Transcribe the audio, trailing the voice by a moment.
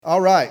All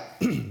right.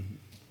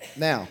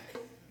 Now,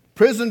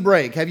 prison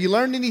break. Have you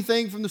learned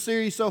anything from the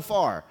series so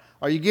far?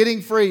 Are you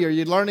getting free? Are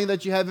you learning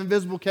that you have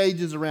invisible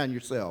cages around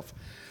yourself?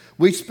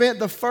 We spent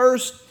the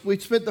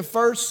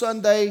first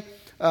Sunday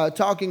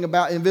talking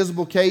about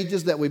invisible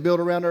cages that we build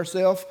around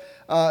ourselves.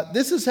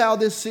 This is how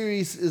this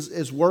series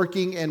is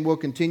working and will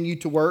continue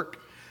to work.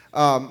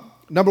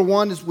 Number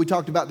one is we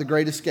talked about the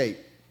Great Escape.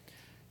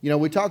 You know,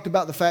 we talked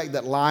about the fact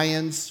that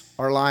lions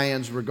are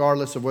lions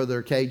regardless of whether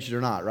they're caged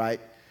or not,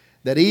 right?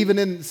 That even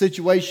in a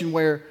situation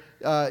where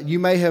you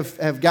may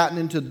have gotten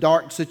into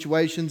dark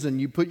situations and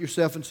you put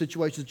yourself in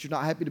situations that you're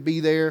not happy to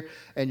be there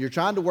and you're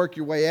trying to work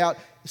your way out,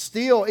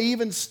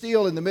 even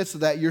still in the midst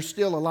of that, you're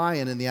still a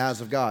lion in the eyes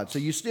of God. So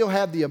you still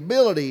have the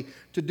ability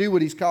to do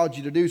what He's called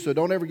you to do, so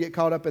don't ever get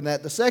caught up in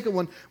that. The second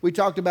one we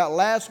talked about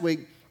last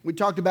week, we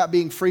talked about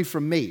being free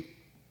from me.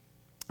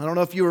 I don't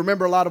know if you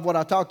remember a lot of what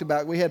I talked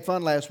about. We had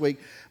fun last week,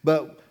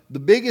 but the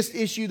biggest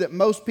issue that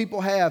most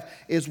people have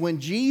is when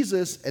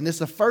Jesus, and this is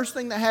the first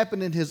thing that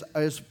happened in his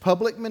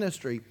public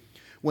ministry,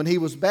 when he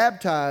was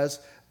baptized,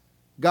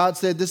 God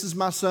said, "This is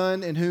my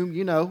son in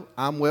whom,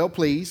 I'm well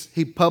pleased."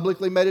 He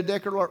publicly made a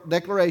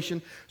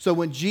declaration. So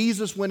when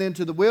Jesus went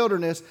into the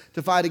wilderness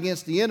to fight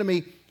against the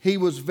enemy, he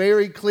was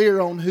very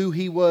clear on who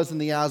he was in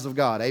the eyes of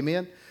God.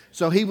 Amen?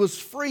 So he was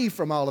free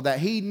from all of that.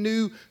 He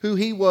knew who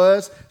he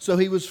was, so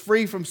he was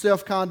free from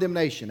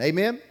self-condemnation.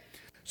 Amen?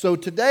 So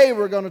today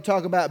we're going to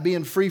talk about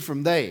being free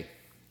from they.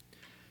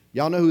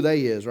 Y'all know who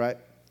they is, right?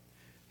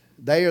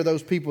 They are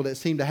those people that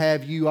seem to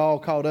have you all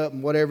caught up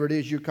in whatever it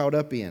is you're caught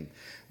up in.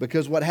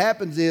 Because what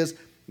happens is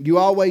you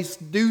always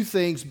do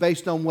things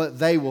based on what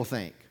they will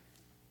think.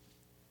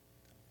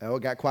 Oh,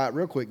 it got quiet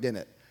real quick, didn't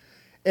it?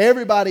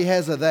 Everybody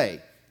has a they.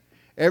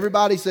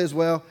 Everybody says,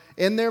 well,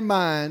 in their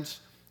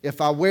minds,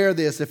 if I wear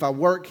this, if I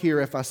work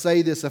here, if I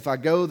say this, if I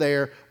go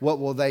there, what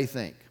will they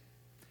think?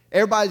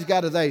 Everybody's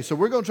got a they. So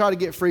we're going to try to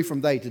get free from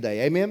they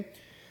today. Amen?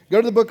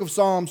 Go to the book of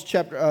Psalms,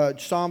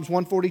 Psalms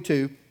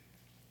 142,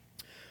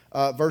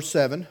 verse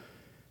 7.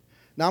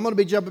 Now I'm going to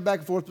be jumping back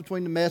and forth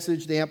between the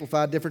Message, the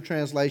Amplified, different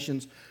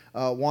translations.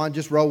 Juan,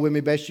 just roll with me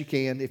best you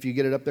can. If you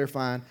get it up there,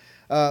 fine.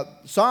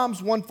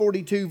 Psalms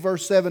 142,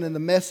 verse 7 in the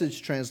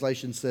Message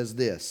translation says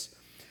this: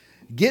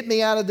 "Get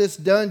me out of this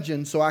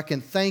dungeon so I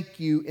can thank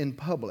you in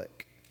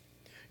public.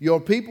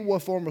 Your people will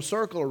form a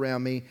circle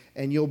around me,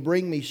 and you'll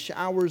bring me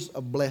showers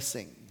of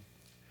blessing."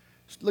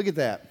 Look at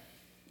that.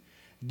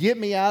 Get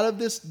me out of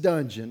this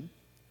dungeon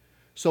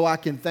so I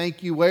can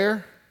thank you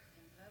where?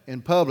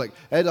 In public.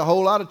 There's a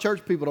whole lot of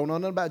church people don't know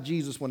nothing about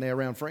Jesus when they're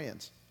around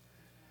friends.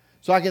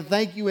 So I can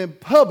thank you in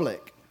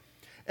public.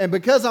 And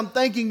because I'm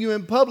thanking you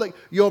in public,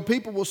 your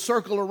people will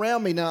circle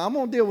around me. Now, I'm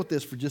going to deal with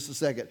this for just a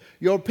second.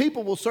 Your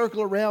people will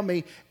circle around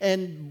me,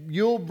 and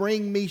you'll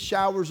bring me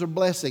showers of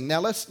blessing. Now,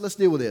 let's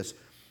deal with this.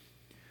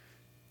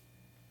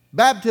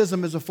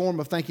 Baptism is a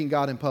form of thanking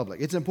God in public.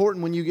 It's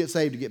important when you get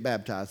saved to get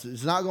baptized.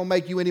 It's not going to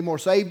make you any more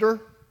saveder.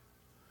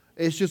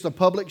 It's just a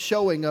public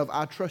showing of,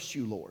 I trust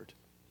you, Lord.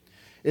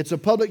 It's a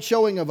public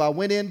showing of, I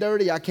went in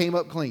dirty, I came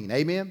up clean.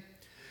 Amen?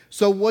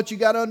 So what you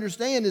got to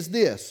understand is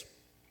this.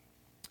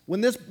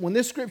 When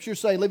this scripture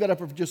say, leave it up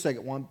for just a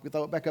second, Juan,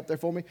 throw it back up there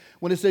for me.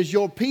 When it says,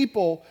 your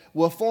people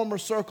will form a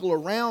circle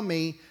around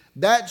me,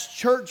 that's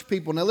church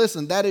people. Now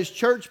listen, that is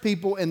church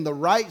people in the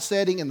right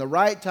setting, in the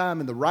right time,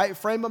 in the right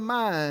frame of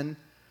mind,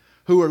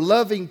 who are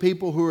loving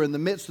people who are in the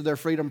midst of their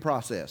freedom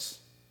process.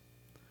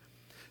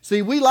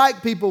 See, we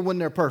like people when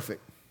they're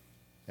perfect.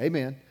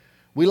 Amen.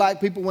 We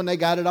like people when they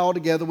got it all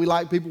together. We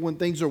like people when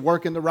things are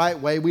working the right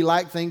way. We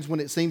like things when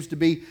it seems to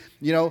be,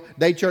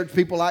 they church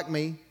people like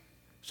me.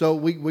 So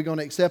we're going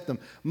to accept them.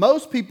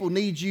 Most people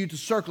need you to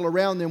circle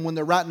around them when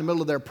they're right in the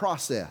middle of their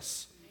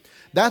process.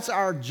 That's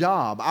our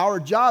job. Our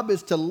job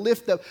is to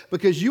lift up,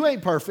 because you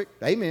ain't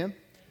perfect. Amen.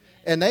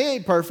 And they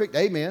ain't perfect.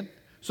 Amen.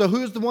 So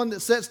who's the one that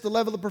sets the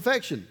level of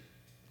perfection?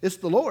 It's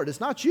the Lord.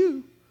 It's not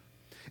you.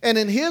 And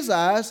in His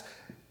eyes,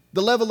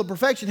 the level of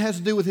perfection has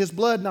to do with His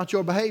blood, not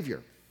your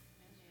behavior.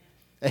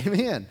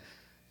 Amen.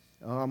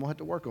 I'm going to have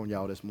to work on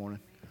y'all this morning.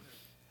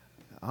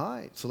 All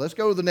right. So let's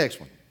go to the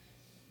next one.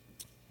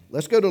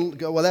 Let's go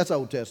to, well, that's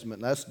Old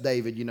Testament. That's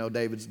David.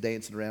 David's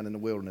dancing around in the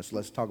wilderness.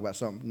 Let's talk about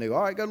something new.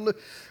 All right, go to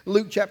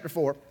Luke chapter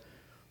 4.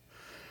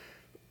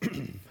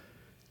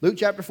 Luke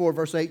chapter 4,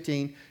 verse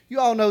 18. You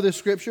all know this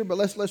scripture, but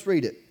let's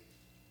read it.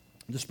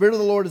 "The Spirit of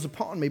the Lord is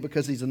upon me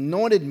because He's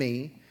anointed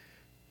me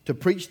to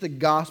preach the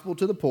gospel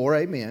to the poor."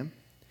 Amen.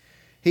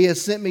 "He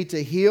has sent me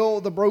to heal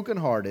the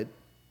brokenhearted."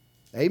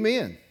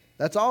 Amen.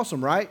 That's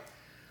awesome, right?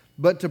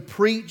 "But to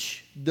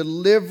preach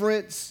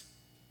deliverance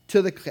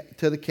to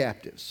the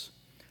captives,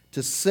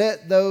 to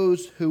set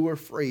those who are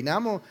free."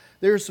 Now,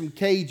 there are some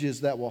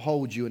cages that will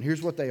hold you, and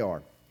here's what they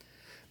are.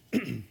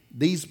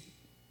 These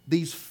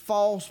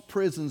false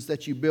prisons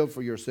that you build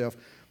for yourself.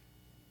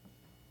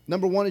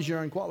 Number one is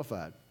you're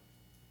unqualified.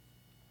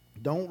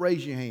 Don't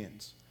raise your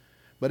hands.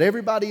 But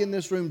everybody in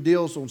this room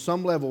deals on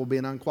some level with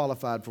being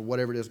unqualified for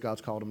whatever it is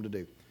God's called them to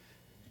do.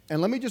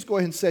 And let me just go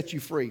ahead and set you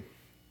free.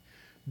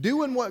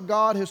 Doing what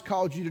God has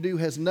called you to do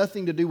has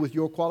nothing to do with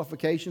your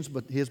qualifications,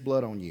 but His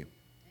blood on you.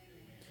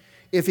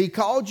 If He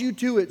called you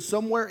to it,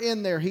 somewhere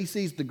in there, He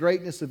sees the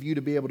greatness of you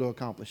to be able to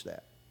accomplish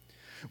that.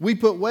 We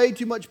put way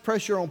too much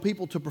pressure on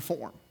people to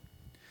perform.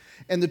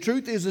 And the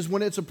truth is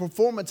when it's a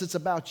performance, it's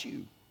about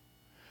you.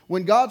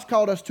 When God's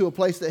called us to a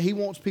place that He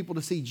wants people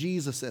to see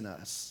Jesus in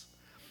us.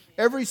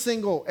 Every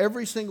single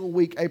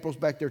week, April's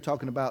back there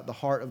talking about the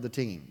heart of the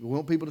team. We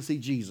want people to see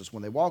Jesus.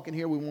 When they walk in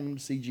here, we want them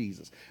to see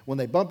Jesus. When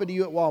they bump into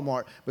you at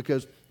Walmart,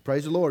 because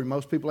praise the Lord,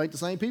 most people ain't the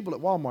same people at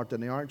Walmart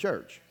than they are in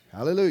church.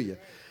 Hallelujah.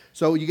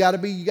 So you got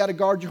to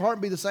guard your heart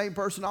and be the same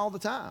person all the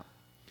time.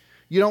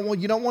 You don't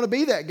want to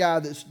be that guy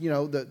that's,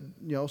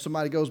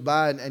 somebody goes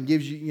by and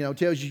gives you,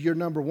 tells you you're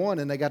number one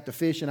and they got the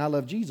fish and I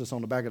love Jesus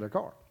on the back of their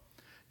car.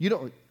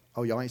 Y'all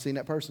ain't seen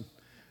that person.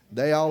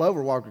 They all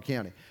over Walker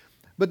County.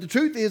 But the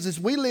truth is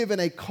we live in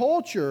a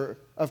culture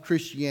of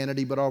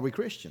Christianity, but are we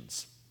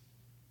Christians?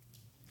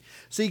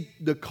 See,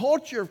 the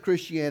culture of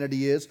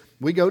Christianity is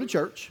we go to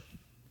church.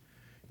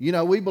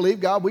 We believe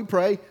God, we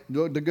pray,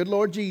 the good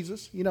Lord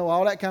Jesus,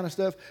 all that kind of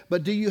stuff.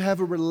 But do you have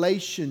a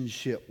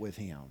relationship with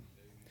Him?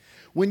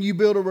 When you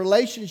build a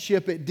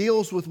relationship, it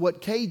deals with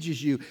what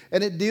cages you.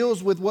 And it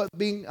deals with what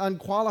being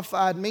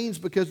unqualified means.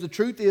 Because the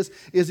truth is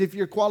if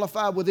you're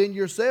qualified within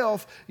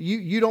yourself,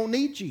 you don't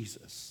need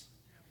Jesus.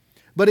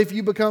 But if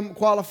you become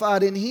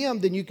qualified in Him,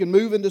 then you can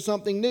move into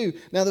something new.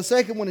 Now, the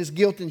second one is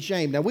guilt and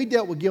shame. Now, we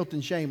dealt with guilt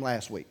and shame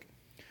last week.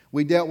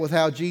 We dealt with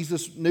how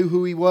Jesus knew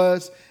who He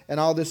was and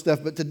all this stuff.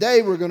 But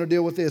today we're going to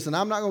deal with this. And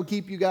I'm not going to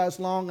keep you guys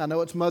long. I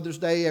know it's Mother's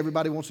Day.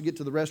 Everybody wants to get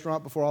to the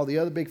restaurant before all the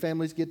other big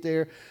families get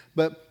there.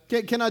 But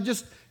can I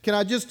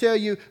just tell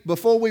you,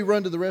 before we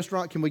run to the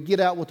restaurant, can we get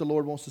out what the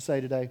Lord wants to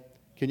say today?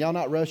 Can y'all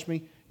not rush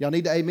me? Y'all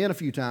need to amen a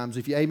few times.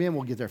 If you amen,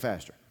 we'll get there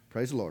faster.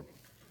 Praise the Lord.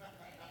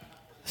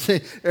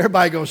 See,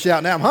 everybody going to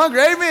shout now, I'm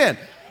hungry, amen.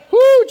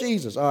 Whoo,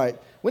 Jesus. All right.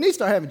 We need to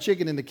start having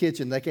chicken in the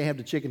kitchen. They can't have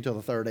the chicken till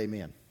the third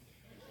amen.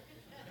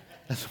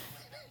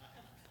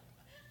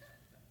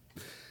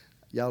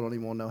 Y'all don't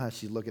even want to know how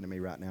she's looking at me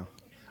right now.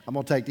 I'm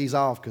going to take these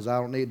off because I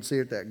don't need to see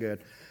it that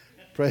good.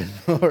 Praise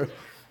the Lord.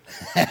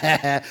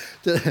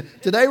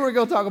 Today we're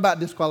going to talk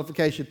about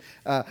disqualification.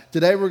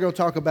 Today we're going to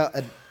talk about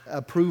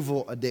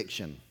approval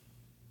addiction.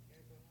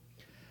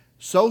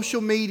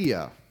 Social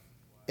media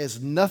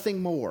is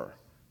nothing more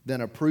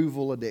than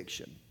approval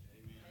addiction.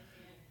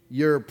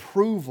 Your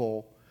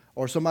approval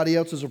or somebody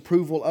else's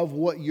approval of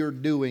what you're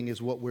doing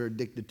is what we're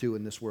addicted to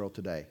in this world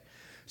today.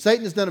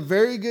 Satan has done a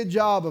very good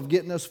job of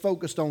getting us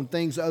focused on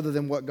things other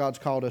than what God's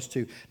called us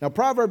to. Now,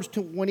 Proverbs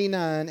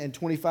 29 and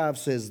 25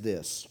 says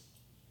this.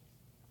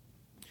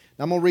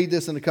 Now, I'm going to read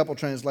this in a couple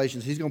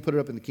translations. He's going to put it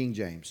up in the King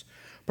James.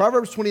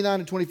 Proverbs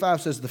 29 and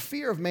 25 says, the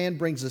fear of man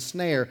brings a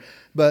snare,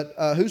 but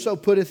whoso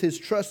putteth his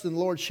trust in the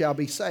Lord shall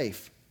be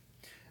safe.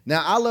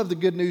 Now, I love the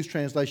Good News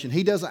Translation.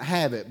 He doesn't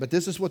have it, but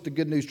this is what the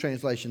Good News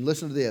Translation,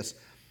 listen to this.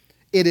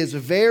 It is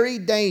very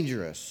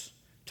dangerous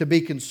to be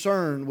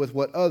concerned with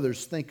what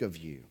others think of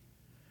you,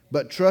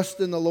 but trust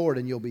in the Lord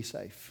and you'll be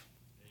safe.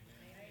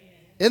 Amen.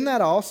 Isn't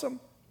that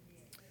awesome?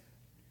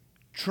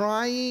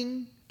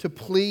 Trying to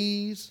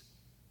please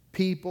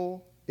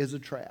people is a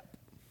trap.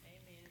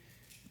 Amen.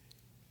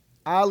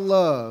 I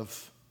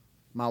love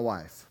my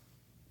wife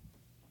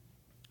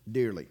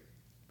dearly.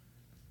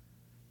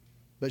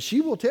 But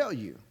she will tell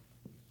you,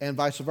 and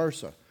vice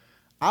versa.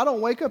 I don't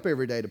wake up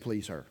every day to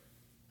please her.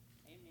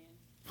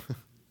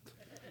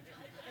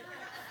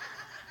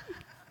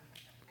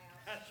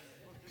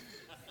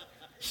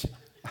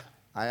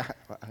 Amen.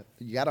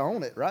 You got to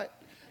own it, right?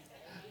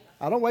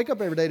 I don't wake up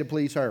every day to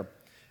please her.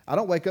 I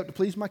don't wake up to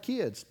please my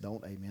kids.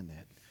 Don't amen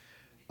that.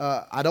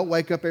 I don't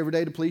wake up every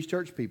day to please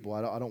church people.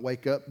 I don't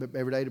wake up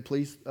every day to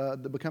please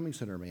the Becoming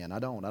Center man. I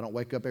don't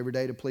wake up every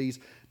day to please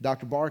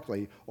Dr.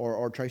 Barkley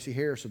or Tracy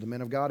Harris or the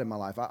men of God in my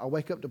life. I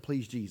wake up to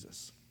please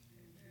Jesus.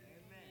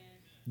 Amen.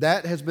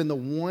 That has been the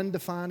one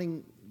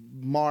defining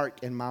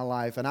mark in my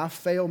life. And I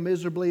fail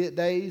miserably at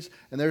days,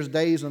 and there's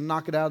days I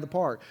knock it out of the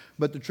park.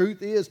 But the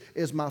truth is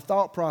my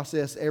thought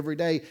process every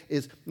day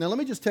is, now let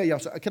me just tell y'all,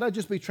 can I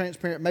just be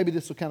transparent? Maybe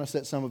this will kind of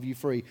set some of you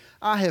free.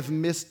 I have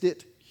missed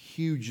it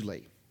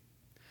hugely.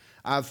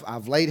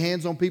 I've laid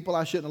hands on people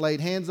I shouldn't have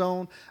laid hands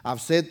on.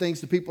 I've said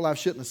things to people I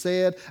shouldn't have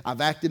said. I've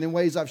acted in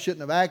ways I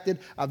shouldn't have acted.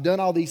 I've done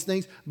all these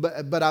things.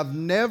 But I've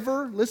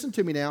never, listen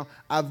to me now,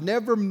 I've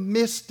never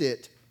missed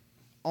it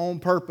on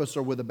purpose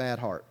or with a bad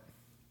heart.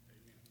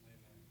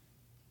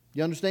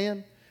 You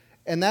understand?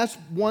 And that's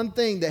one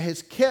thing that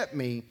has kept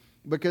me,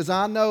 because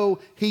I know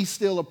He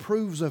still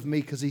approves of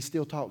me because He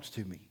still talks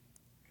to me.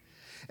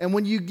 And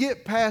when you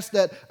get past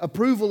that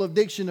approval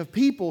addiction of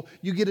people,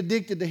 you get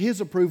addicted to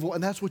His approval,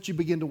 and that's what you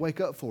begin to wake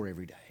up for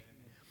every day.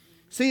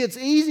 See, it's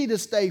easy to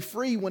stay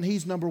free when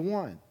He's number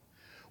one.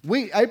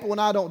 April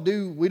and I don't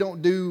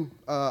do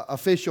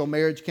official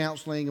marriage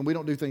counseling, and we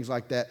don't do things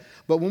like that.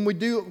 But when we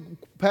do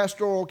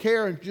pastoral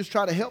care and just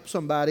try to help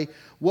somebody,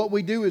 what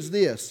we do is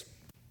this.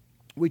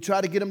 We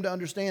try to get them to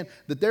understand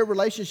that their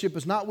relationship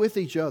is not with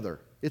each other,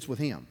 it's with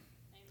Him.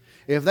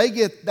 If they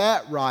get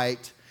that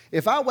right,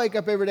 if I wake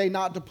up every day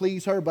not to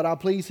please her, but I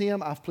please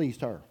Him, I've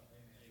pleased her.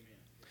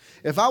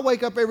 If I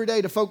wake up every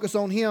day to focus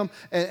on him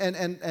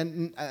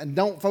and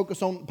don't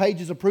focus on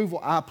Paige's approval,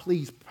 I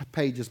please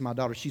Paige is my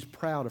daughter. She's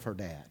proud of her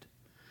dad.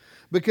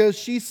 Because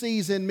she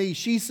sees in me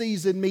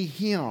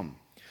him,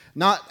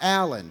 not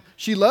Alan.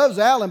 She loves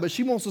Alan, but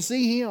she wants to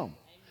see him.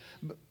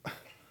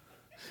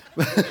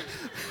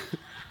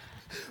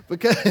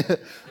 Because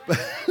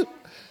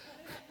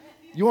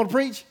you want to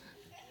preach?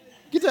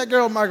 Get that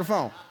girl a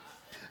microphone.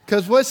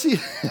 Because what she,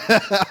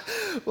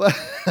 what,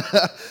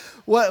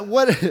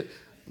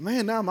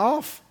 man, now I'm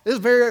off. It's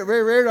very,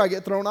 very rare I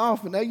get thrown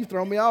off, but now you've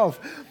thrown me off.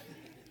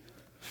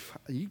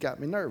 You got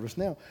me nervous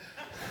now.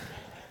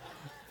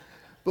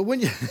 But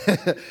when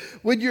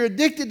you're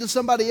addicted to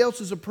somebody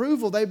else's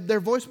approval, their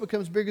voice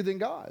becomes bigger than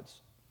God's.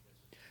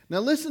 Now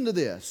listen to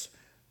this.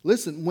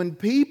 Listen, when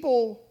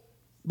people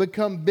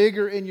become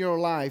bigger in your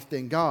life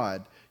than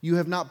God, you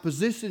have not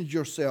positioned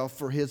yourself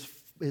for His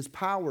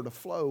power to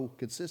flow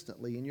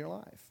consistently in your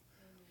life.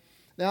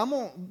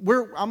 Now,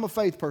 I'm a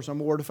faith person.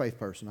 I'm a word of faith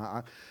person.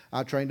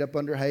 I trained up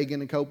under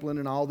Hagin and Copeland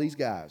and all these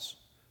guys.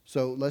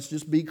 So let's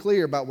just be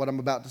clear about what I'm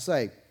about to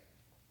say.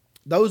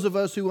 Those of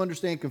us who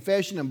understand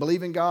confession and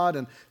believe in God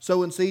and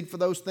sow and seed for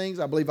those things,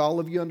 I believe all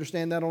of you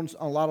understand that on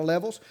a lot of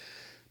levels.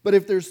 But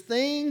if there's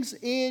things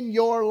in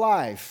your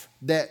life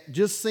that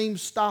just seem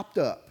stopped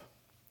up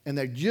and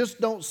they just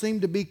don't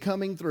seem to be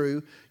coming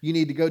through, you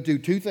need to go do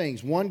two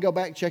things. One, go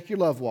back and check your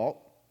love walk,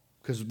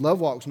 because love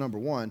walk's number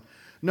one.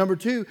 Number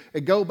two,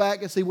 go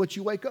back and see what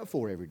you wake up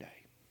for every day.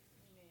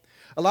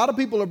 A lot of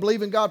people are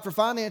believing God for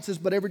finances,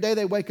 but every day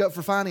they wake up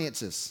for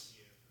finances.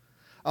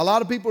 A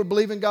lot of people are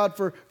believing God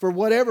for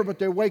whatever, but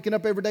they're waking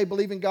up every day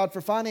believing God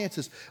for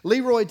finances.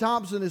 Leroy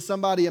Thompson is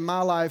somebody in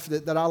my life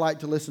that I like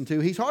to listen to.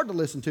 He's hard to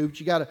listen to, but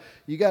you got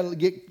to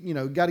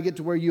get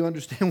to where you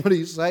understand what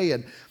he's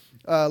saying.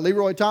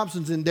 Leroy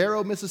Thompson's in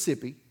Darrow,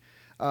 Mississippi.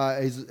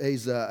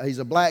 He's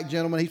a black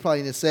gentleman. He's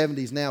probably in his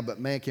 70s now, but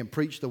man, can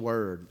preach the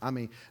word. I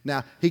mean,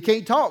 now he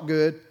can't talk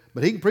good,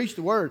 but he can preach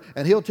the word,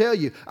 and he'll tell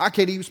you, I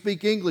can't even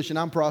speak English, and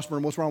I'm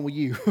prospering. What's wrong with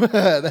you?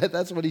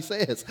 That's what he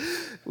says,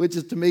 which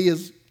is to me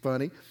is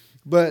funny.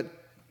 But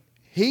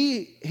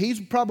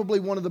he's probably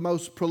one of the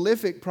most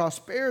prolific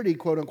prosperity,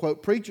 quote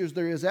unquote, preachers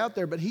there is out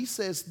there. But he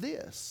says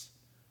this,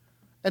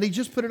 and he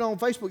just put it on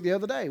Facebook the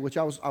other day, which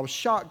I was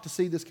shocked to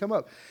see this come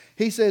up.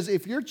 He says,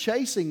 if you're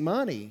chasing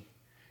money,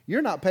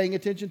 you're not paying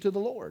attention to the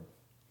Lord.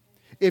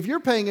 If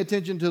you're paying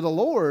attention to the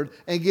Lord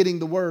and getting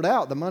the word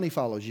out, the money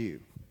follows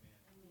you.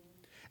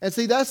 And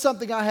see, that's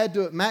something I had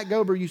to, Matt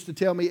Gober used to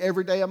tell me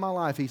every day of my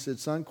life. He said,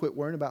 son, quit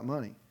worrying about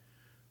money.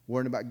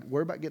 Worry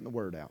about getting the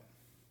word out.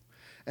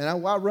 And I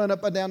run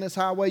up and down this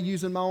highway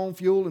using my own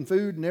fuel and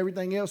food and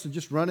everything else and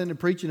just running and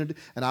preaching.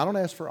 And I don't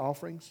ask for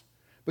offerings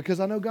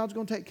because I know God's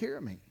going to take care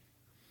of me.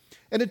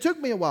 And it took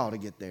me a while to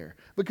get there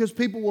because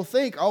people will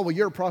think, oh, well,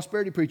 you're a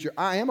prosperity preacher.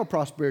 I am a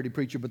prosperity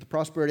preacher, but the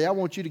prosperity I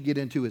want you to get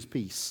into is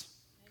peace.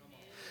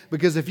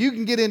 Because if you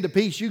can get into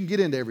peace, you can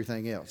get into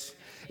everything else.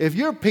 If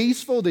you're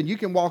peaceful, then you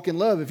can walk in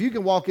love. If you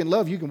can walk in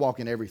love, you can walk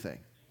in everything.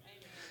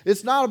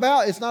 It's not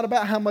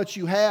about how much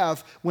you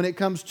have when it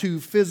comes to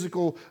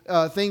physical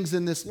things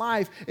in this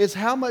life. It's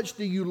how much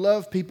do you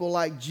love people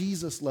like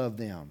Jesus loved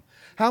them?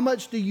 How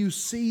much do you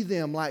see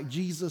them like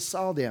Jesus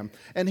saw them?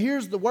 And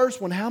here's the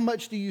worst one. How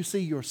much do you see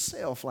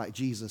yourself like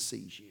Jesus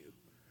sees you?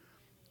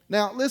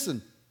 Now,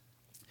 listen.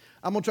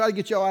 I'm going to try to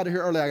get y'all out of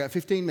here early. I got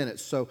 15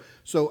 minutes. So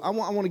I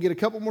want to get a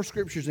couple more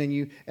scriptures in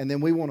you, and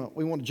then we want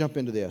to jump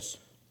into this.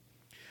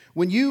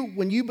 When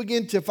you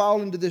begin to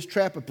fall into this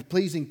trap of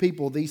pleasing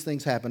people, these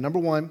things happen. Number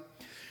one,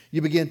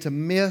 you begin to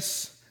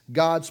miss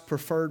God's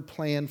preferred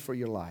plan for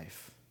your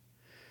life.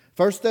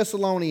 1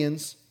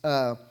 Thessalonians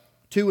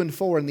 2 and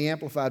 4 in the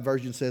Amplified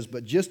Version says,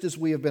 but just as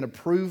we have been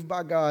approved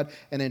by God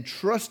and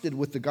entrusted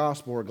with the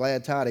gospel or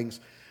glad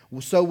tidings,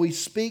 so we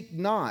speak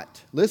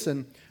not,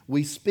 listen,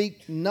 we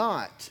speak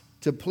not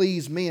to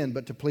please men,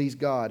 but to please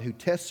God, who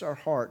tests our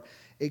heart,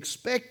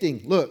 expecting.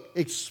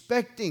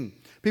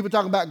 People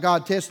talk about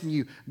God testing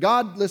you.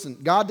 God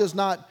does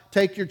not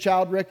take your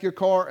child, wreck your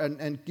car,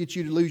 and get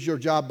you to lose your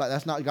job, but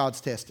that's not God's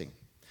testing.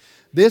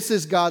 This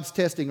is God's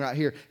testing right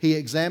here. He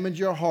examines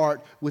your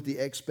heart with the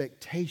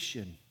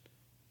expectation.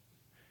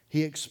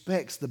 He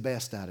expects the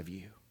best out of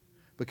you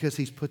because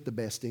He's put the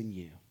best in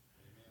you.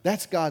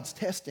 That's God's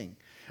testing.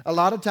 A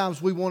lot of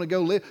times we want to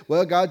go live.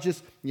 Well, God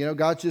just,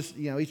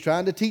 He's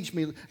trying to teach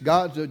me.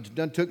 God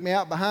done took me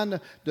out behind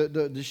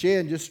the shed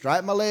and just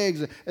striped my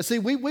legs. And see,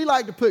 we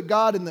like to put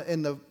God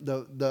in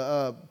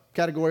the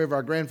category of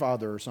our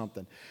grandfather or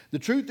something. The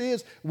truth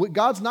is,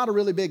 God's not a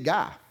really big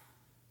guy.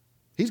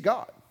 He's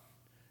God.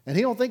 And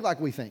He don't think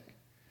like we think.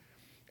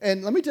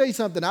 And let me tell you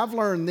something. I've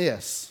learned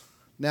this.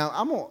 Now,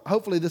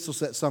 hopefully this will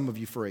set some of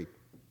you free.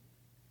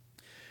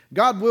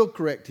 God will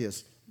correct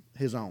His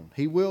own.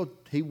 He will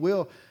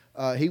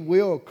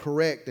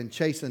correct and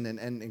chasten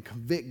and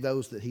convict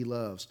those that He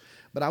loves.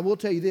 But I will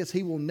tell you this,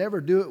 He will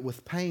never do it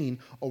with pain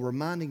or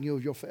reminding you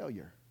of your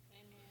failure.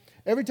 Amen.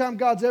 Every time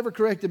God's ever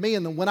corrected me,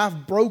 and when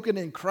I've broken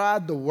and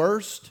cried the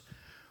worst,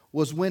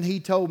 was when He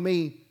told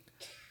me,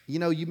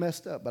 you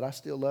messed up, but I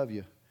still love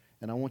you.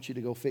 and I want you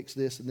to go fix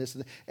this and this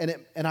and that.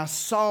 And I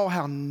saw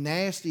how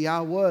nasty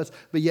I was,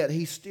 but yet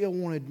he still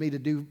wanted me to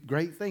do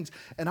great things.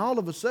 And all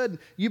of a sudden,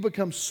 you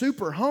become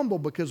super humble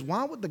because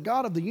why would the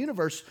God of the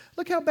universe,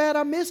 look how bad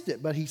I missed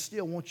it, but he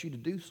still wants you to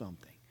do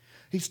something.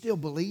 He still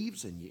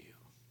believes in you.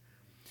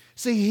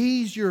 See,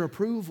 he's your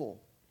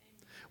approval.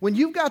 When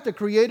you've got the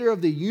creator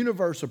of the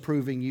universe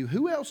approving you,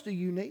 who else do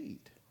you need?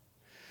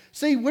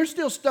 See, we're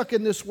still stuck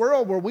in this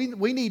world where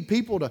we need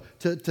people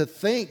to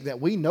think that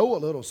we know a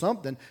little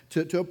something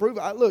to approve.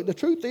 Look, the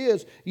truth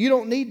is, you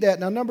don't need that.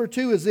 Now, number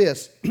two is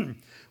this.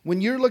 When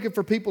you're looking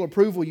for people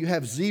approval, you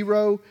have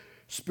zero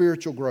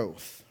spiritual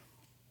growth.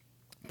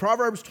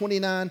 Proverbs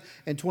 29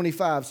 and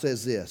 25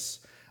 says this.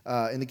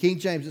 In the King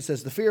James, it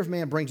says, the fear of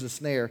man brings a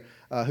snare.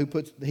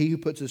 He who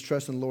puts his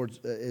trust in the Lord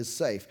is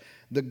safe.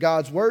 The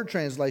God's Word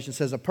translation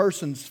says, a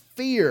person's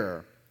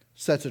fear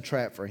sets a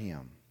trap for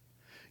him.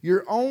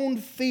 Your own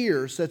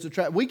fear sets a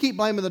trap. We keep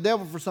blaming the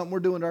devil for something we're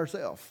doing to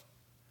ourselves.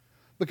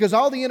 Because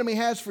all the enemy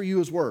has for you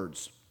is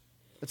words.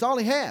 That's all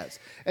he has.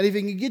 And if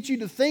he can get you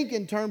to think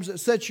in terms that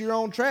sets your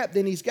own trap,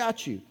 then he's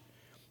got you.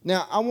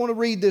 Now, I want to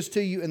read this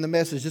to you in the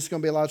message. This is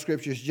going to be a lot of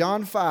scriptures.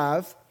 John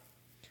 5,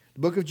 the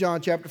book of John,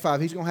 chapter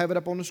 5. He's going to have it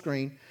up on the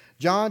screen.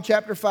 John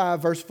chapter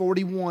 5, verse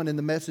 41 in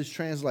the Message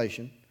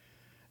translation.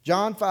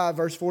 John 5,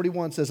 verse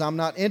 41 says, I'm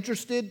not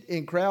interested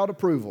in crowd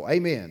approval.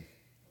 Amen.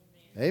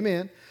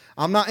 Amen.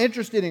 I'm not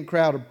interested in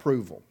crowd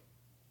approval.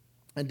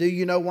 And do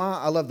you know why?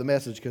 I love the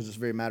Message because it's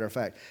very matter of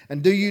fact.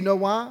 And do you know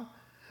why?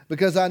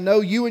 Because I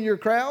know you and your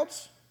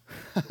crowds.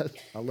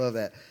 I love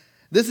that.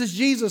 This is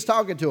Jesus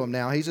talking to him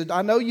now. He said,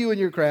 I know you and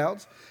your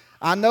crowds.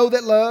 I know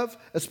that love,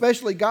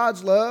 especially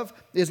God's love,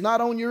 is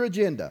not on your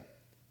agenda.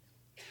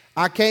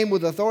 I came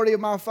with the authority of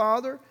my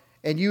Father,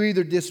 and you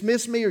either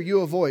dismiss me or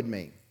you avoid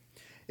me.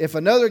 If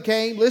another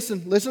came,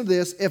 listen to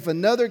this, if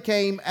another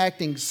came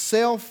acting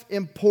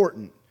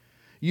self-important,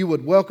 you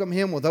would welcome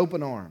him with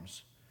open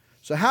arms.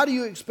 So how do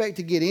you expect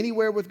to get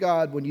anywhere with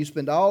God when you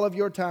spend all of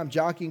your time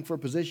jockeying for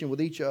position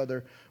with each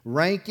other,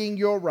 ranking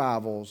your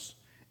rivals,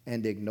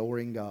 and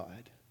ignoring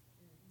God?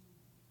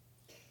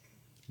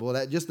 Boy,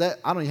 I don't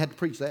even have to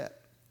preach that.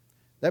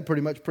 That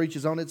pretty much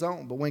preaches on its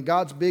own. But when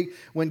God's big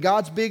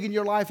in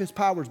your life, his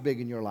power's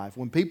big in your life.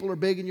 When people are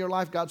big in your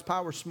life, God's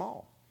power's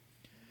small.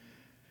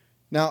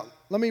 Now,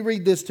 let me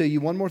read this to you,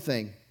 one more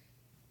thing.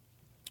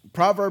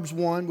 Proverbs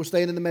 1, we're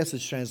staying in the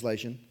Message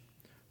translation.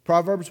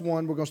 Proverbs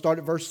 1, we're going to start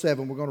at verse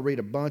 7. We're going to read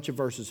a bunch of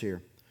verses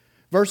here.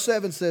 Verse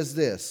 7 says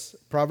this.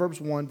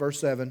 Proverbs 1, verse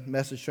 7,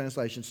 Message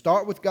translation.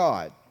 Start with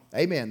God.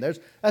 Amen.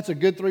 That's a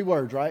good 3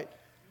 words, right?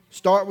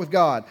 Start with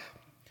God.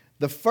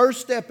 The first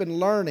step in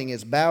learning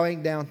is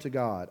bowing down to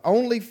God.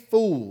 Only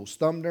fools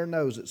thumb their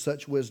nose at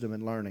such wisdom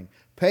and learning.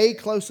 Pay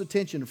close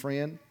attention,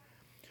 friend,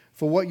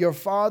 for what your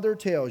Father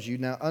tells you.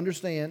 Now,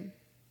 understand,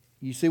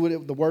 you see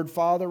what the word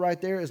Father right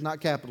there is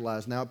not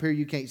capitalized. Now, up here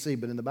you can't see,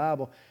 but in the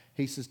Bible,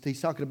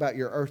 he's talking about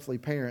your earthly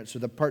parents or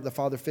the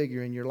father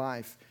figure in your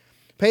life.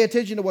 Pay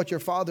attention to what your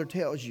Father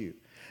tells you.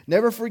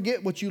 Never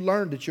forget what you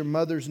learned at your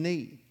mother's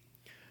knee.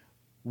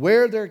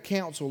 Wear their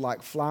counsel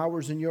like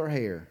flowers in your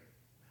hair,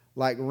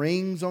 like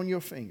rings on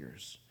your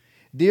fingers.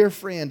 Dear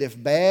friend,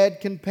 if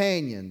bad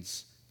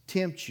companions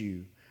tempt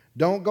you,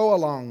 don't go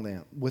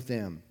along with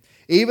them.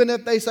 Even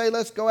if they say,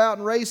 let's go out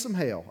and raise some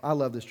hell. I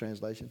love this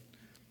translation.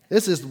 They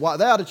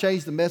ought to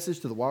change the Message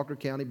to the Walker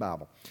County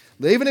Bible.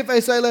 Even if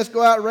they say, let's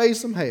go out and raise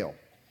some hell.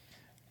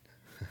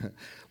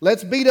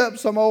 Let's beat up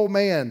some old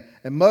man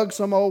and mug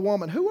some old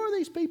woman. Who are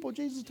these people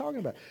Jesus is talking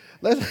about?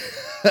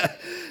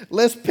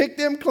 Let's pick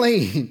them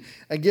clean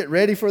and get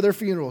ready for their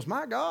funerals.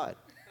 My God.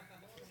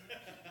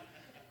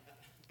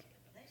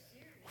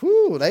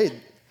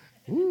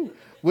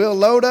 We'll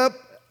load up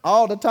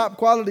all the top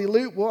quality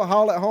loot. We'll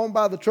haul it home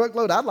by the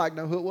truckload. I'd like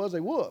to know who it was they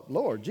whooped.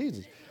 Lord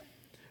Jesus.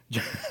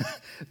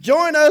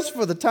 Join us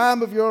for the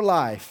time of your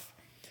life.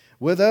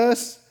 With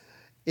us,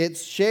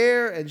 it's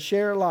share and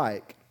share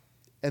alike.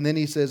 And then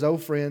he says, oh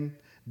friend,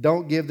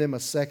 don't give them a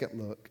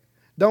second look.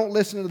 Don't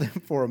listen to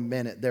them for a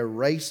minute. They're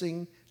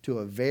racing to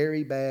a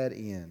very bad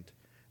end.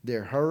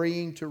 They're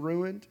hurrying to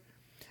ruin,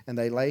 and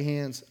they lay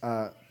hands,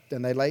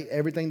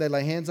 everything they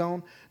lay hands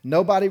on.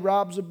 Nobody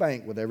robs a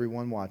bank with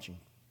everyone watching.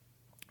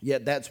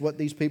 Yet that's what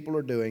these people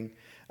are doing.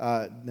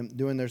 They're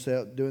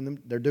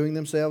doing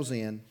themselves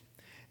in.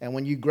 And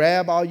when you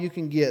grab all you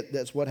can get,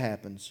 that's what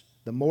happens.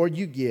 The more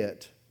you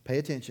get, pay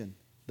attention,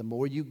 the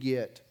more you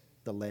get,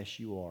 the less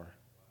you are.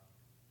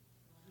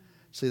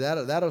 See,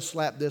 that'll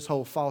slap this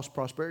whole false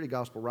prosperity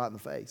gospel right in the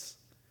face.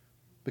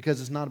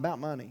 Because it's not about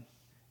money.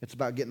 It's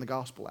about getting the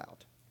gospel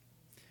out.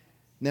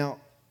 Now,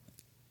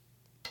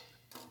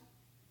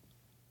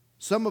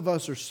 some of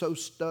us are so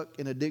stuck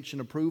in addiction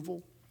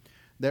approval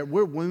that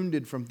we're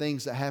wounded from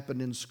things that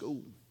happened in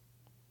school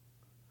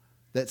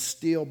that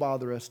still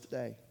bother us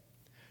today.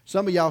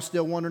 Some of y'all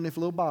still wondering if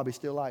little Bobby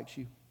still likes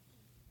you.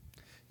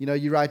 You know,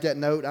 you write that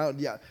note.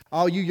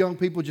 All you young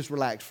people, just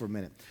relax for a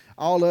minute.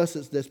 All us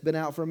that's been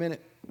out for a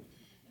minute,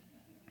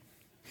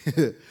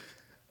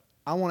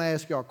 I want to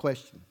ask y'all a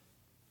question.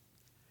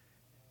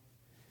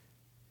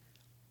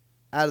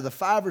 out of the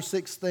 5 or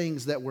 6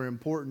 things that were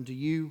important to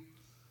you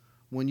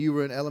when you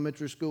were in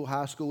elementary school,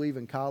 high school,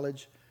 even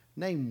college,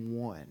 name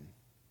one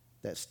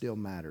that still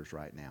matters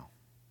right now.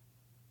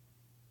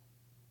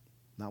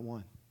 Not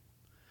one.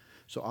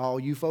 So all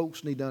you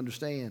folks need to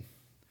understand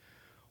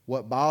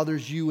what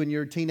bothers you in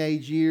your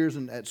teenage years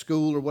and at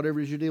school or whatever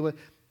it is you're dealing with,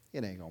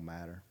 it ain't going to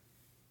matter.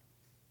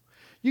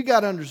 You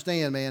got to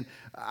understand, man,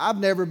 I've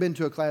never been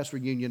to a class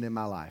reunion in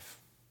my life.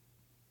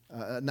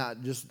 I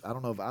don't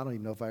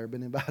even know if I've ever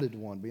been invited to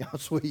one, to be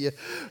honest with you.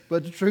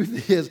 But the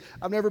truth is,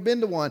 I've never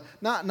been to one.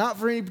 Not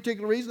for any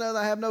particular reason, other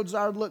than I have no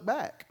desire to look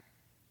back.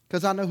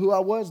 Because I know who I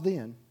was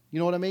then. You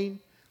know what I mean?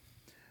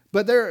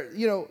 But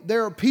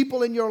there are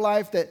people in your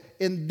life that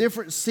in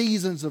different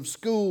seasons of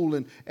school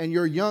and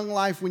your young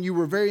life when you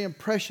were very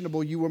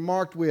impressionable, you were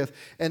marked with.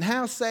 And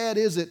how sad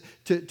is it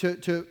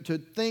to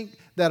think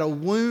that a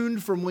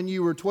wound from when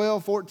you were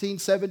 12, 14,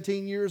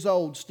 17 years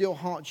old still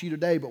haunts you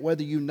today, but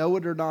whether you know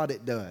it or not,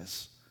 it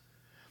does.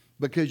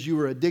 Because you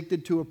were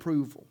addicted to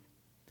approval.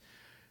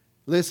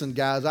 Listen,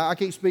 guys, I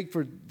can't speak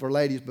for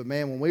ladies, but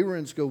man, when we were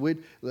in school,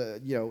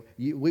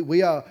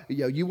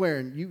 you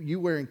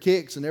wearing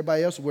kicks and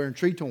everybody else wearing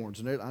tree torns,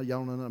 and y'all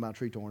don't know nothing about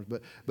tree torns,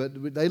 but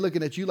they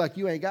looking at you like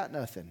you ain't got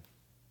nothing.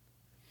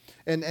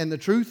 And the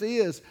truth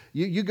is,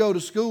 you go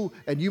to school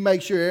and you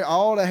make sure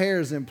all the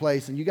hair is in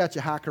place, and you got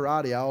your high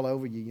karate all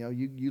over you. You know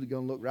you're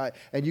gonna look right,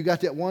 and you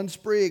got that one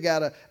sprig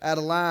out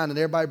of line, and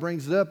everybody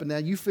brings it up, and now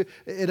you feel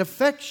it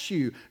affects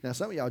you. Now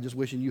some of y'all just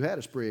wishing you had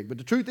a sprig, but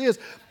the truth is.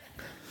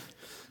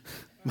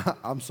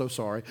 I'm so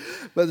sorry.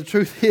 But the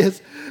truth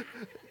is,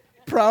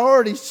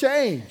 priorities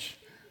change.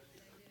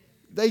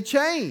 They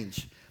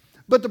change.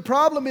 But the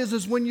problem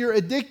is when you're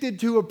addicted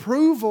to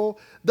approval,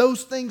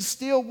 those things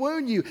still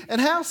wound you.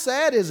 And how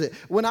sad is it?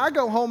 When I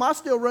go home, I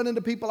still run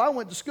into people I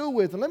went to school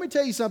with. And let me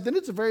tell you something,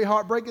 it's a very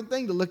heartbreaking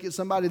thing to look at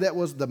somebody that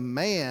was the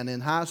man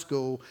in high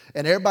school,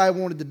 and everybody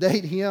wanted to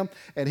date him,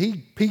 and he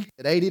peaked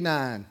at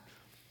 89.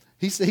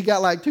 He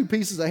got like 2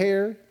 pieces of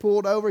hair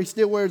pulled over. He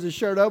still wears his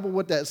shirt over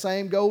with that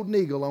same golden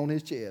eagle on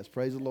his chest.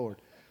 Praise the Lord.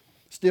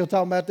 Still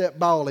talking about that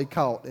ball he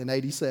caught in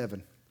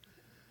 87.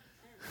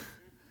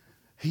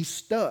 He's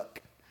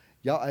stuck.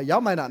 Y'all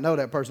may not know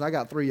that person. I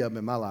got 3 of them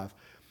in my life.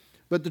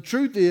 But the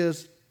truth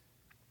is,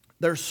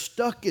 they're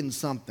stuck in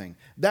something.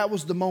 That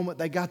was the moment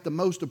they got the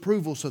most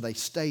approval, so they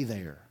stay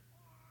there.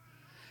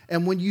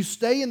 And when you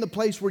stay in the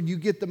place where you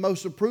get the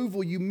most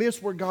approval, you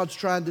miss where God's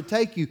trying to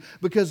take you.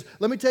 Because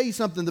let me tell you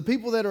something, the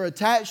people that are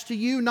attached to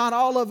you, not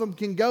all of them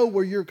can go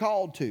where you're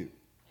called to.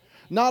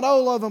 Not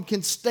all of them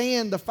can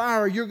stand the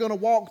fire you're going to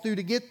walk through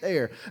to get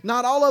there.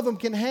 Not all of them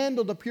can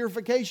handle the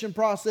purification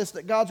process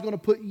that God's going to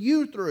put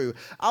you through.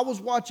 I was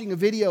watching a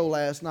video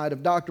last night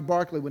of Dr.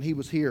 Barkley when he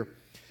was here.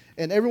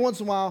 And every once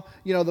in a while,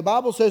 the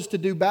Bible says to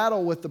do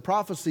battle with the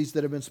prophecies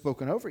that have been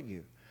spoken over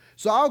you.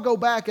 So I'll go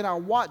back and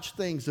I'll watch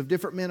things of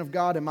different men of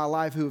God in my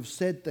life who have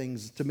said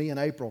things to me in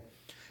April.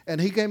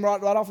 And he came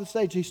right off the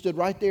stage. He stood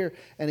right there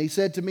and he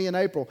said to me in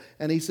April,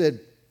 and he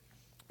said,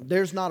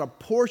 there's not a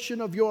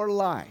portion of your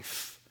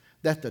life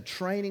that the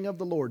training of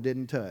the Lord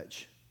didn't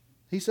touch.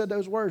 He said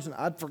those words, and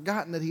I'd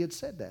forgotten that he had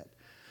said that.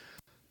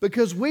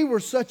 Because we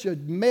were such a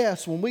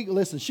mess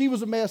listen, she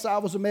was a mess, I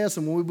was a mess,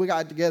 and when we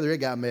got together, it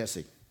got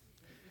messy.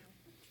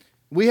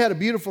 We had a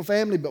beautiful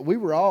family, but we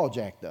were all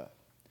jacked up.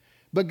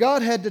 But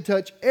God had to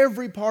touch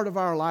every part of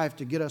our life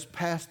to get us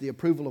past the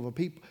approval of a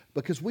people,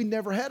 because we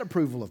never had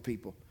approval of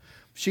people.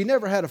 She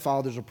never had a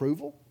father's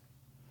approval.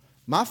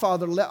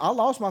 I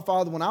lost my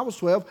father when I was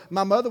 12.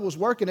 My mother was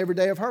working every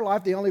day of her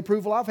life. The only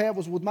approval I've had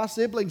was with my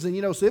siblings,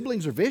 and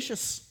siblings are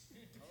vicious.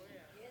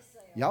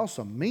 Y'all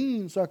some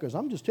mean suckers,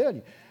 I'm just telling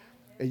you.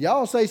 And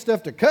y'all say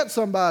stuff to cut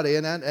somebody,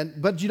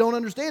 but you don't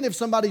understand if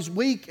somebody's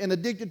weak and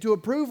addicted to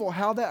approval,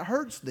 how that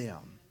hurts them.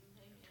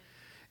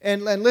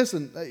 And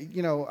listen,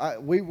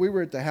 we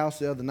were at the house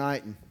the other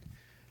night,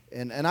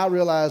 and I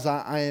realize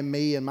I am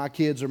me, and my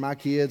kids are my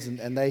kids,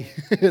 and they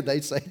they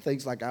say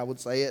things like I would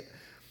say it.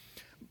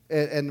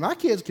 And my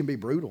kids can be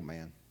brutal,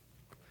 man.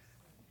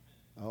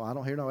 Oh, I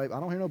don't hear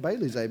no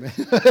Bailey's amen.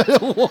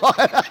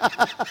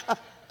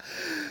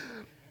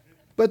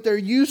 But they're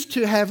used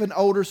to having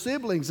older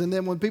siblings, and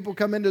then when people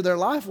come into their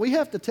life, we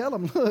have to tell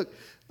them, look,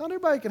 not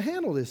everybody can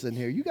handle this in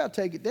here. You got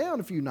to take it down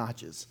a few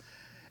notches.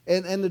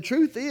 And the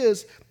truth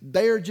is,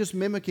 they're just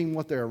mimicking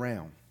what they're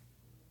around.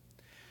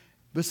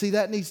 But see,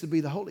 that needs to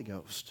be the Holy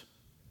Ghost.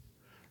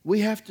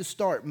 We have to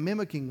start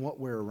mimicking what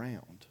we're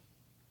around.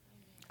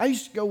 I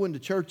used to go into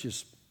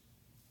churches,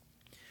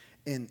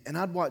 and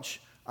I'd watch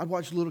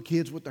little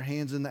kids with their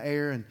hands in the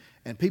air,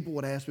 and people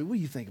would ask me, what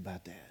do you think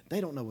about that?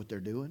 They don't know what they're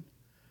doing.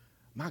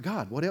 My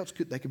God, what else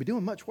they could be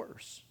doing? Much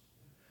worse.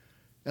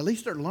 At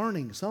least they're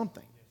learning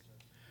something.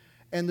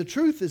 And the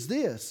truth is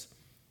this.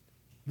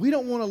 We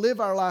don't want to live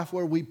our life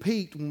where we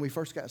peaked when we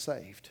first got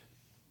saved.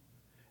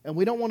 And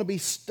we don't want to be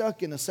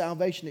stuck in a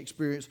salvation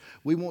experience.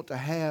 We want to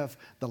have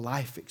the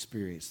life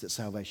experience that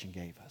salvation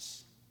gave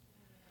us.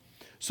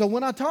 So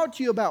when I talk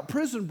to you about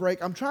Prison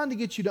Break, I'm trying to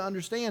get you to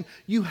understand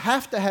you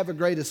have to have a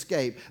great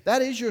escape.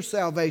 That is your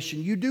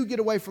salvation. You do get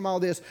away from all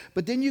this,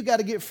 but then you got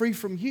to get free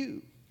from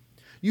you.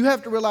 You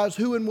have to realize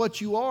who and what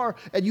you are,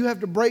 and you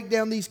have to break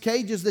down these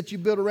cages that you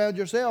built around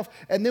yourself.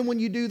 And then when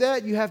you do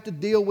that, you have to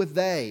deal with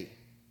they.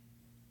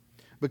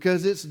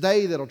 Because it's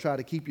they that'll try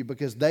to keep you,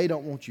 because they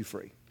don't want you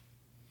free.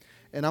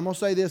 And I'm going to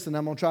say this, and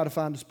I'm going to try to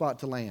find a spot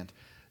to land.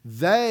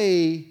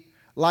 They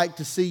like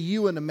to see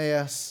you in a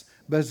mess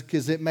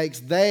because it makes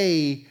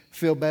they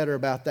feel better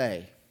about they.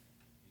 Amen.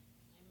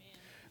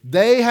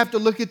 They have to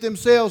look at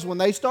themselves. When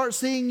they start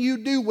seeing you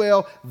do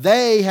well,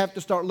 they have to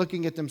start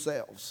looking at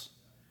themselves.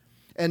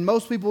 And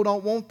most people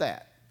don't want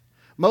that.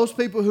 Most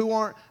people who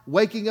aren't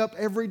waking up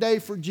every day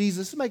for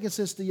Jesus, it's making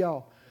sense to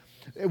y'all.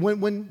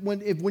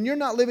 When you're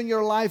not living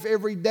your life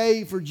every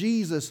day for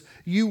Jesus,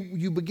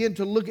 you begin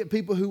to look at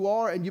people who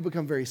are, and you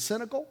become very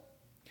cynical.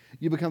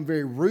 You become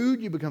very rude.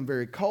 You become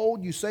very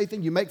cold. You say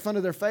things. You make fun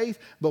of their faith.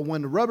 But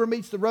when the rubber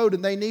meets the road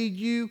and they need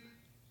you,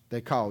 they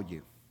call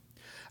you.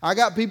 I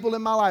got people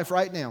in my life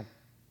right now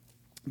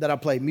that I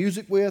play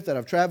music with, that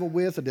I've traveled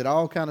with, I did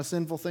all kind of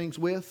sinful things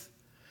with.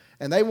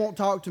 And they won't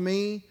talk to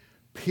me,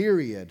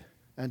 period,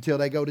 until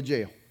they go to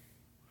jail.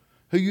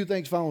 Who you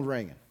think's phone's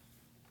ringing?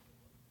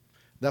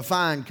 The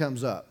fine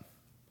comes up.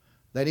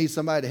 They need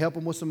somebody to help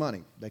them with some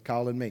money. They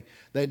calling me.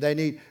 They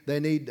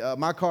need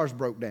my car's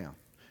broke down.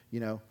 You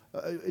know,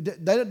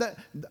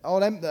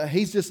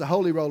 he's just a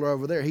holy roller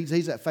over there.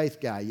 He's that faith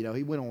guy. You know,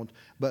 he went on.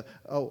 But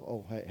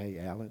hey,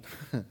 Alan.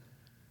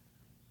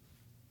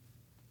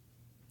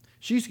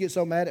 She used to get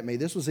so mad at me.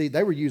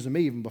 They were using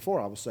me even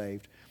before I was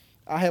saved.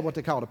 I had what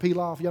they called a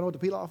peel-off. Y'all know what the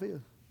peel-off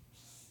is?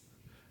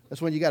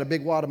 That's when you got a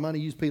big wad of money,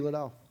 you just peel it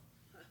off.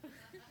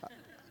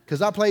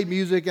 Because I played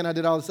music and I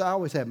did all this. I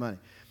always had money.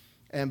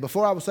 And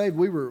before I was saved,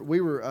 we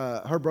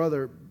were her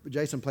brother,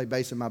 Jason, played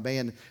bass in my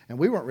band, and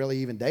we weren't really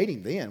even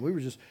dating then. We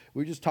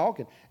were just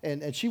talking.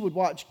 And she would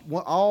watch,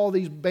 all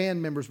these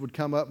band members would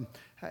come up and,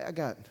 hey, I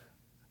got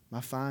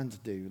my fines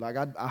due. Like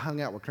I hung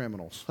out with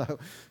criminals. So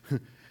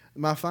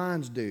my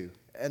fines due.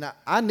 And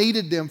I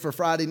needed them for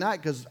Friday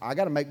night because I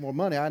got to make more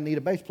money. I need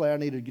a bass player. I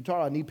need a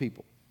guitar. I need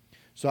people.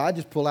 So I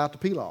just pull out the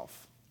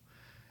peel-off.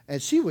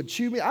 And she would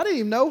chew me. I didn't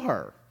even know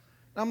her.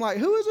 I'm like,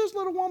 who is this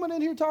little woman in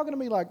here talking to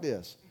me like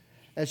this?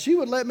 And she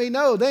would let me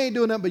know they ain't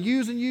doing nothing but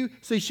using you.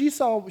 See, she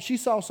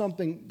saw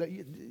something that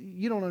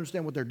you don't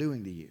understand what they're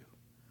doing to you.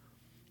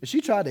 And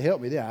she tried to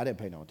help me there. I didn't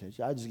pay no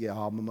attention. I just get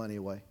all my money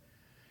away.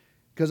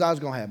 Because I was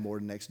going to have more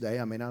the next day.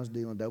 I mean, I was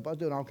dealing dope. I was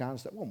doing all kinds of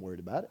stuff. I wasn't worried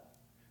about it.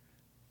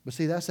 But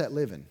see, that's that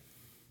living.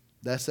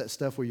 That's that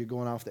stuff where you're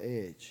going off the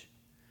edge.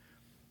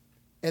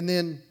 And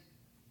then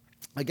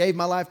I gave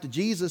my life to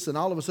Jesus, and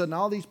all of a sudden,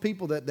 all these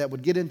people that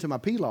would get into my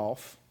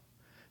peel-off.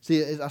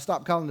 See, I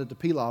stopped calling it the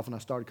peel-off, and I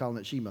started calling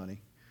it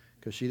she-money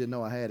because she didn't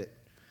know I had it.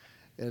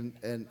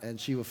 And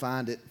she would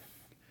find it,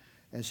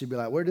 and she'd be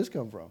like, where'd this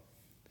come from?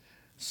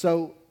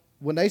 So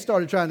when they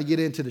started trying to get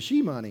into the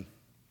she-money,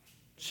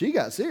 she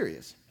got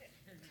serious.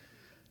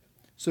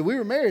 So we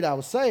were married. I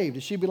was saved.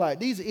 And she'd be like,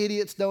 these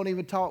idiots don't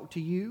even talk to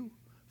you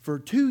for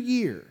 2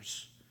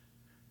 years.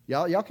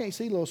 Y'all can't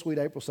see little sweet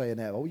April saying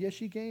that. Oh, yes,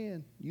 you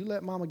can. You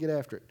let mama get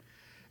after it.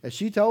 And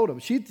she told them.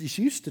 She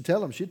used to tell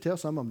them. She'd tell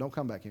some of them, don't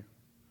come back here.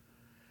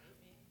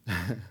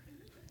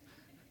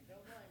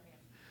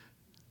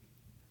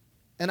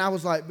 And I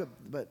was like,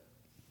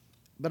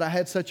 but I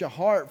had such a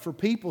heart for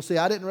people. See,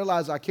 I didn't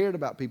realize I cared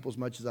about people as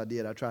much as I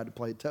did. I tried to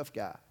play a tough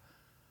guy.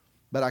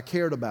 But I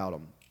cared about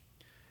them.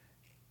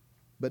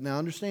 But now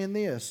understand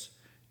this.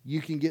 You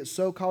can get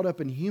so caught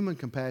up in human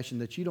compassion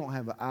that you don't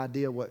have an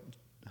idea what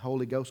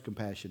Holy Ghost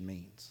compassion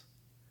means.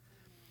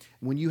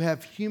 When you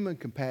have human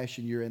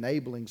compassion, you're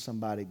enabling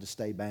somebody to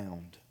stay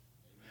bound.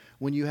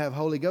 When you have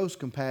Holy Ghost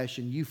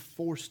compassion, you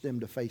force them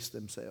to face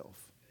themselves.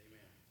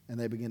 And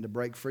they begin to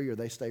break free, or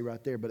they stay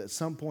right there. But at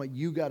some point,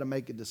 you got to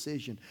make a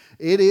decision.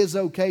 It is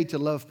okay to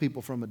love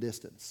people from a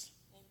distance.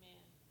 Amen.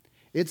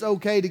 It's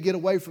okay to get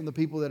away from the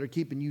people that are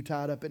keeping you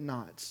tied up in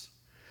knots.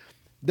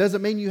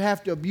 Doesn't mean you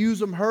have to abuse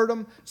them, hurt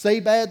them,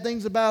 say bad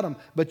things about them.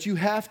 But you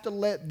have to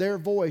let their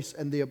voice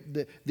and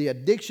the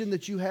addiction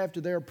that you have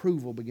to their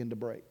approval begin to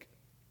break.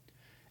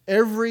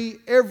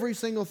 Every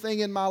single thing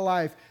in my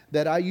life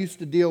that I used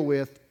to deal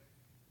with,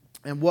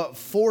 and what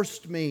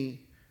forced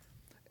me,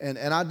 and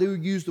I do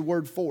use the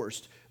word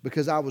forced,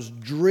 because I was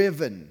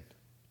driven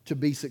to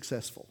be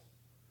successful.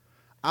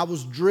 I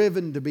was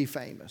driven to be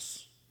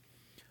famous.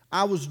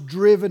 I was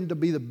driven to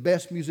be the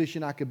best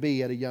musician I could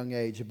be at a young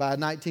age. By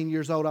 19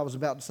 years old, I was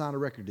about to sign a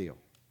record deal.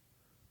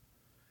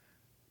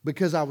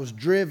 Because I was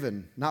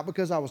driven, not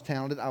because I was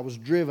talented, I was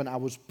driven. I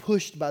was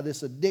pushed by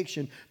this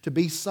addiction to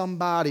be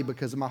somebody,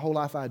 because my whole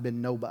life I had been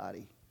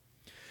nobody.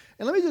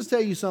 And let me just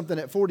tell you something,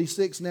 at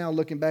 46 now,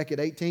 looking back at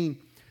 18,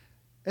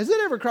 has it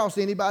ever crossed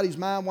anybody's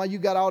mind why you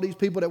got all these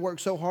people that work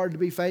so hard to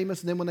be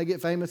famous, and then when they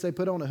get famous, they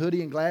put on a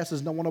hoodie and glasses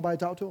and don't want nobody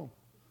to talk to them?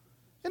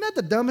 Isn't that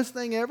the dumbest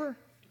thing ever?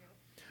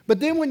 But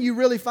then when you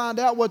really find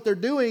out what they're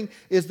doing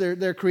is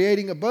they're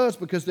creating a buzz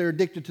because they're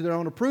addicted to their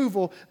own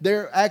approval.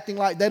 They're acting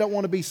like they don't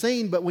want to be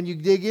seen, but when you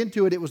dig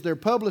into it, it was their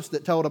publicist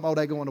that told them, oh,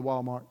 they're going to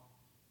Walmart.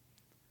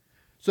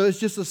 So it's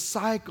just a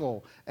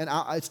cycle, and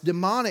it's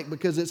demonic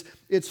because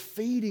it's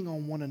feeding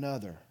on one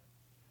another.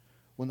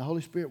 When the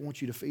Holy Spirit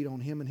wants you to feed on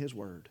Him and His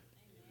Word,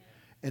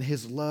 and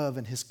His love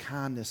and His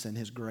kindness and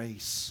His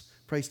grace.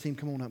 Praise team,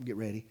 come on up and get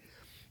ready.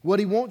 What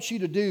He wants you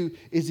to do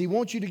is He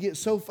wants you to get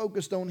so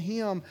focused on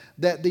Him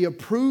that the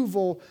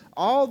approval,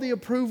 all the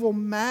approval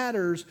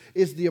matters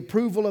is the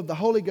approval of the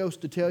Holy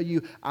Ghost to tell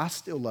you, I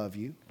still love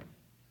you.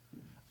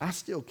 I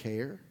still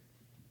care.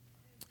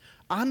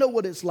 I know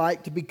what it's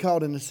like to be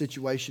caught in a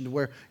situation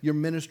where you're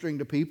ministering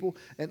to people.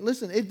 And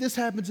listen, this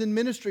happens in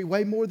ministry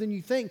way more than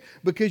you think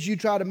because you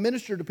try to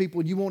minister to people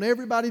and you want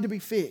everybody to be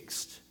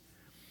fixed.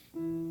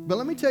 But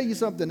let me tell you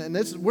something, and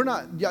this we're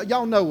not,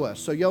 y'all know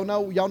us, so y'all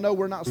know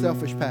we're not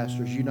selfish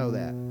pastors. You know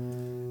that.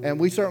 And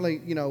we certainly,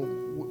 we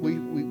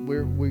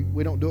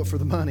don't do it for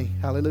the money.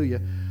 Hallelujah.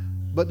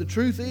 But the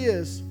truth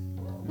is,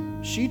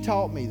 she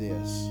taught me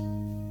this,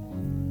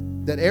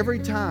 that every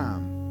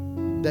time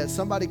that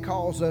somebody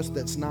calls us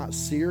that's not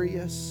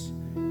serious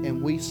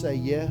and we say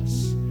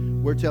yes,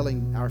 we're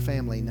telling our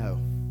family no.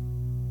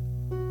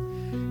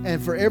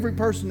 And for every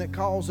person that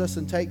calls us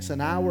and takes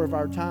an hour of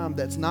our time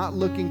that's not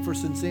looking for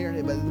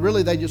sincerity, but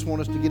really they just want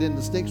us to get in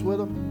the sticks with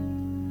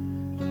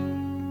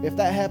them, if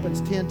that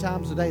happens 10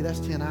 times a day, that's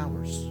 10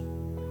 hours.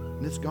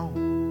 And it's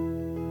gone.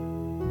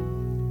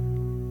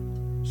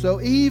 So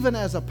even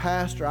as a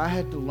pastor, I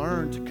had to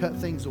learn to cut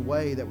things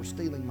away that were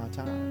stealing my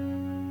time.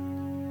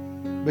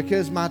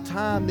 Because my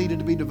time needed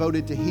to be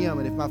devoted to Him.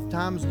 And if my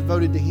time is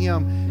devoted to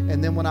Him,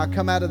 and then when I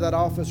come out of that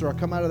office or I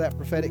come out of that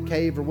prophetic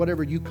cave or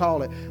whatever you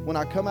call it, when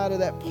I come out of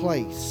that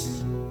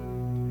place,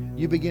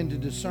 you begin to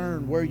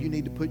discern where you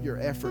need to put your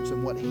efforts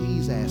and what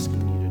He's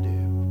asking you to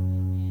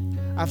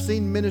do. I've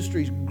seen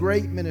ministries,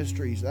 great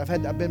ministries.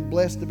 I've been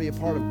blessed to be a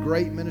part of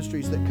great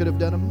ministries that could have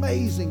done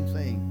amazing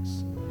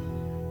things.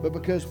 But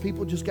because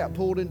people just got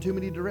pulled in too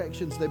many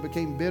directions, they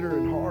became bitter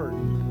and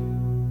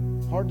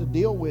hard to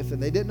deal with,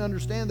 and they didn't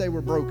understand they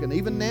were broken.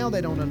 Even now they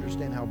don't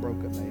understand how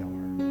broken they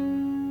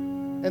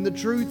are. And the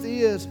truth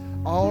is,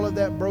 all of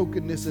that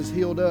brokenness is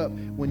healed up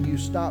when you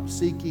stop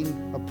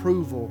seeking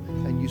approval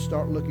and you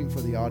start looking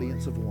for the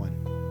audience of one.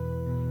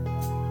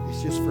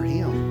 It's just for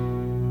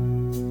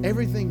Him.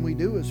 Everything we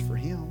do is for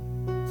Him.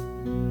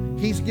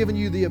 He's given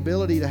you the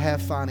ability to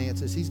have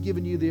finances. He's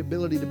given you the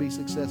ability to be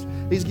successful.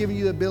 He's given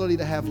you the ability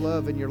to have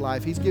love in your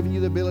life. He's given you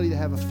the ability to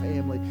have a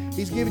family.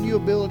 He's given you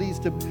abilities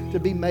to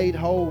be made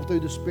whole through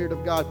the Spirit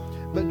of God.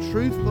 But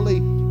truthfully,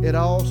 it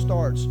all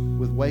starts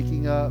with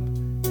waking up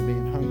and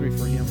being hungry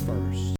for Him first.